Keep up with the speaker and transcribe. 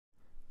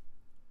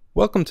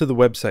Welcome to the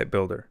Website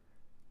Builder.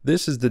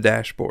 This is the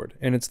dashboard,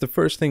 and it's the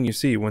first thing you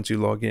see once you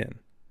log in.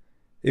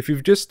 If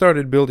you've just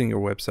started building your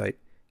website,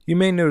 you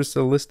may notice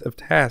a list of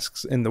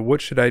tasks in the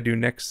What Should I Do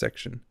Next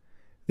section.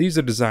 These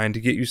are designed to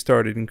get you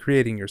started in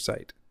creating your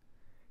site.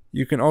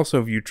 You can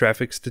also view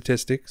traffic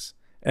statistics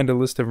and a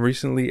list of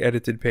recently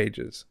edited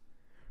pages.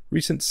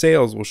 Recent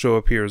sales will show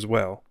up here as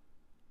well.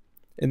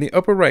 In the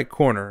upper right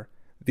corner,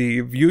 the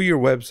View Your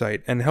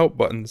Website and Help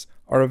buttons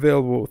are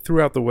available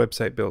throughout the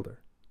Website Builder.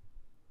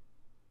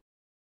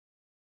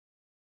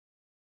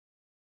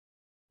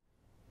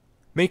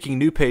 Making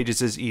new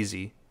pages is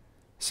easy.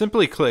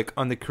 Simply click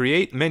on the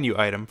Create menu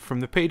item from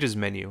the Pages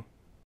menu.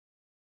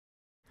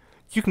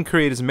 You can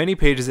create as many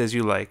pages as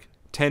you like,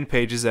 10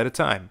 pages at a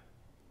time.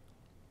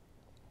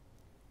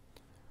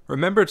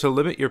 Remember to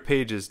limit your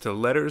pages to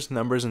letters,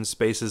 numbers, and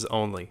spaces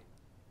only.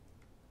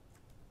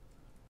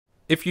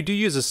 If you do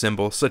use a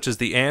symbol, such as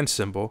the AND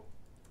symbol,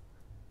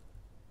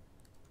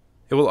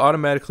 it will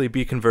automatically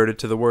be converted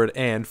to the word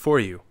AND for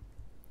you.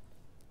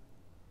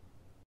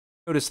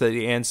 Notice that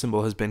the AND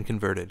symbol has been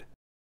converted.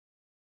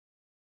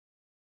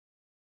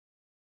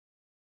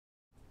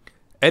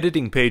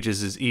 Editing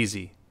pages is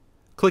easy.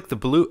 Click the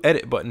blue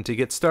Edit button to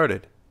get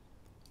started.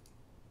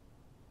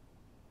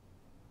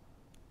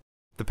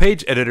 The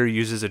page editor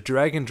uses a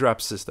drag and drop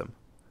system.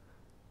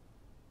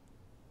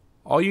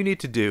 All you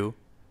need to do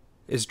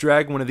is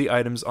drag one of the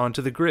items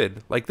onto the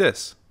grid, like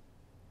this.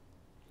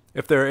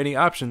 If there are any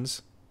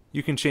options,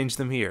 you can change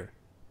them here.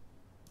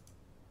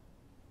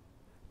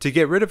 To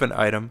get rid of an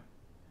item,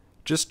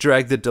 just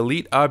drag the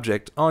delete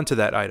object onto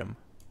that item,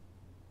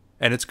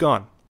 and it's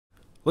gone.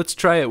 Let's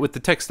try it with the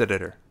text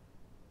editor.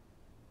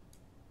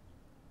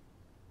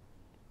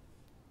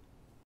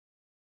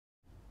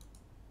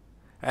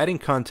 Adding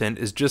content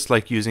is just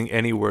like using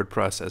any word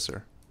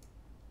processor.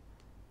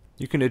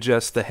 You can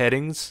adjust the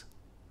headings,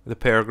 the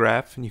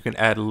paragraph, and you can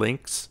add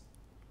links.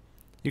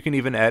 You can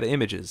even add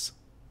images.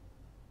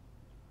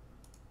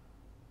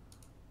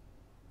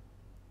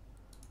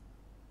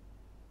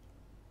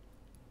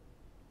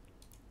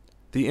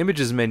 The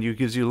Images menu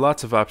gives you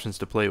lots of options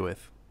to play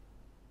with.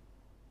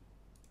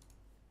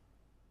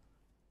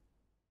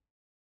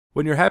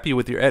 When you're happy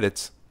with your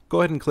edits,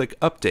 go ahead and click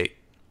Update.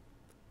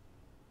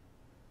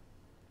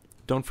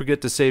 Don't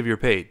forget to save your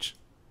page.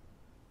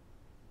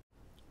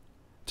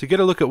 To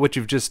get a look at what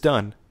you've just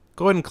done,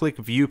 go ahead and click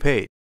View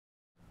Page.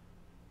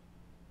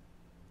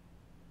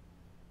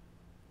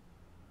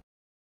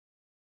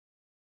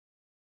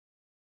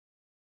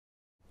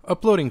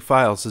 Uploading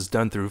files is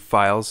done through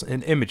Files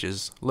and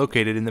Images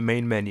located in the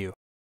main menu.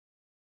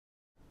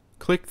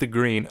 Click the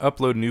green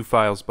Upload New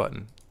Files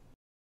button.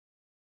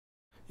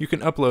 You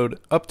can upload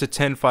up to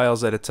 10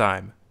 files at a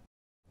time.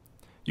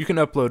 You can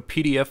upload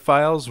PDF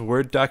files,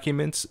 Word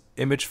documents,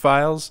 image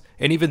files,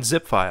 and even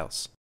zip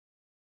files.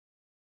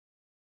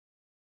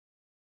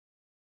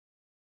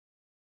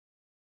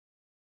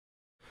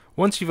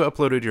 Once you've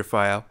uploaded your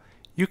file,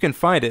 you can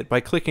find it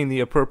by clicking the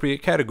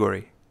appropriate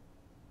category.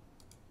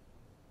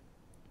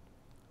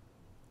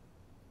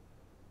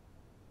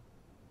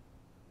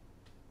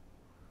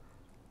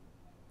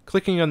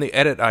 Clicking on the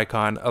Edit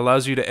icon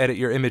allows you to edit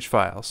your image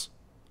files.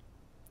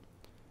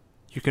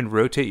 You can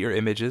rotate your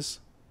images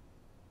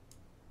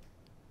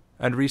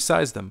and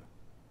resize them.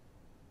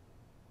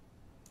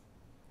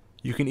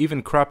 You can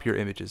even crop your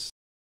images.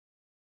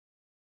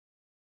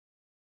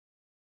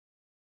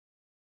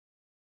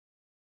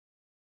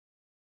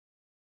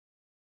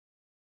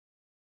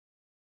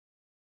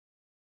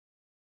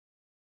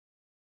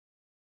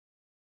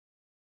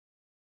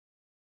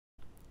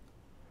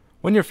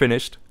 When you're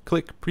finished,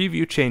 click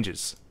Preview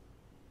Changes.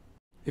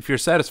 If you're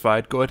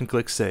satisfied, go ahead and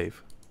click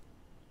Save.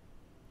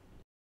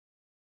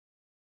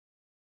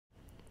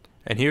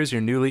 And here's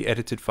your newly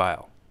edited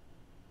file.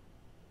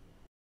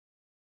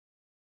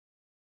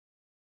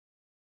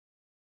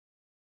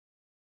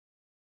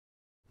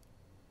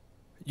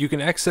 You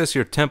can access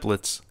your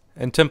templates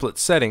and template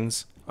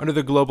settings under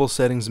the Global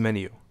Settings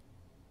menu.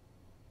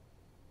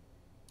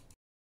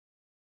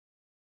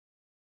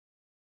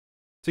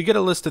 To get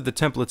a list of the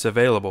templates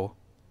available,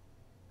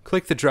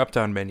 click the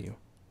drop-down menu.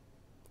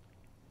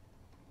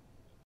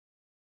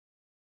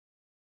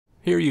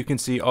 Here you can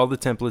see all the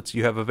templates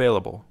you have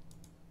available.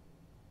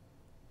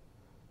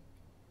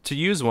 To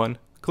use one,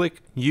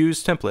 click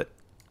Use Template.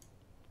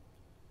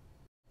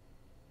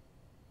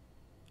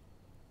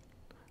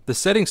 The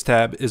Settings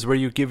tab is where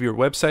you give your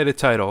website a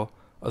title,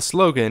 a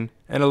slogan,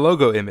 and a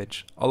logo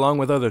image, along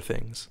with other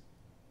things.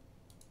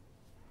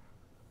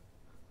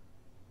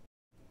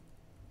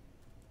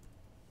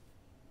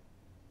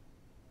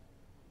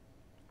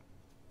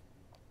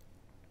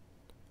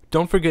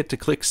 Don't forget to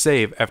click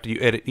Save after you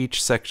edit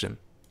each section.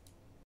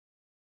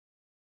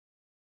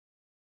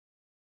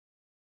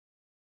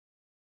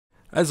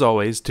 As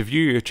always, to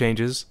view your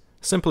changes,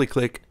 simply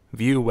click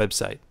View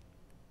Website.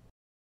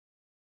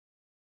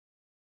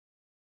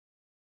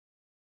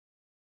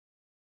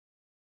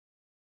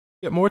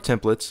 To get more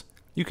templates,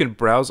 you can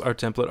browse our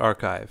template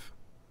archive.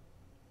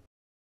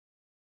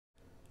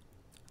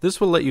 This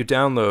will let you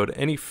download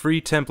any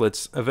free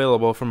templates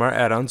available from our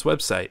add-ons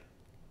website.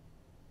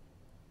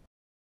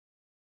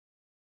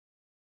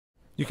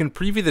 You can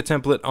preview the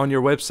template on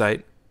your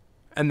website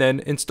and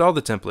then install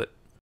the template.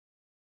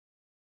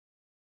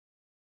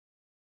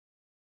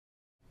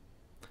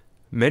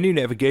 Menu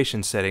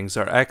navigation settings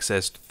are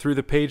accessed through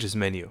the Pages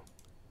menu.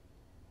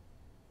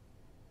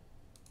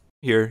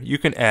 Here, you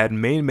can add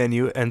main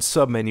menu and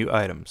submenu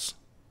items.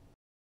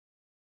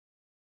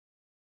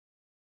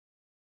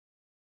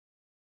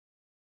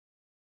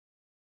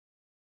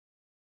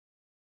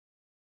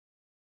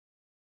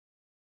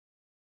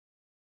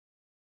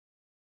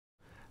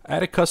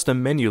 Add a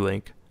custom menu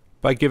link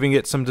by giving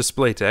it some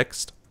display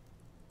text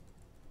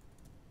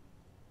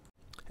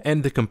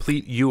and the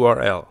complete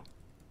URL,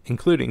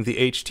 including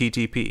the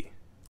HTTP.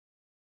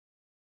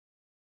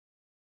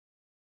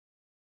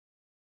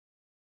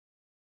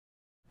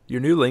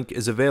 Your new link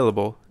is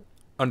available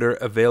under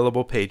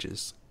Available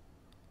Pages.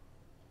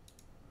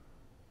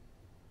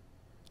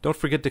 Don't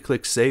forget to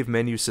click Save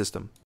Menu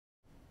System.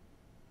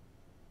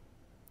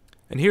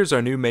 And here's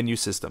our new menu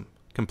system,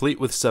 complete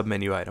with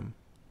submenu item.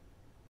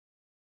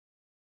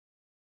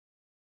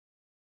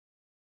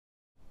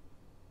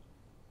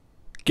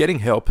 Getting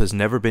help has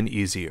never been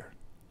easier.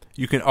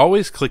 You can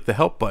always click the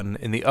Help button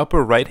in the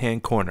upper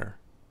right-hand corner.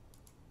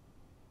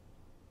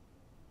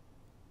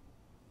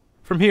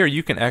 From here,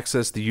 you can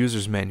access the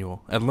user's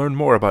manual and learn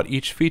more about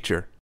each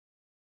feature.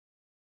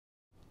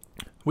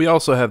 We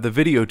also have the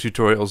video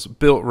tutorials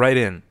built right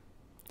in.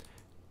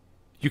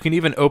 You can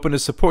even open a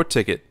support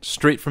ticket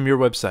straight from your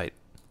website.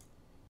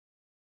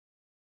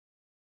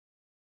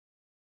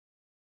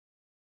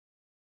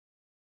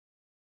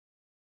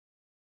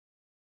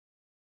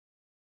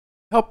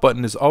 Help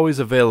button is always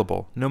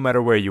available, no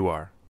matter where you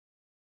are.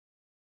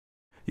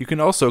 You can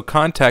also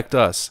contact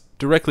us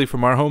directly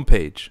from our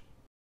homepage.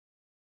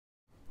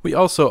 We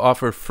also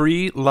offer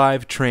free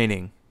live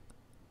training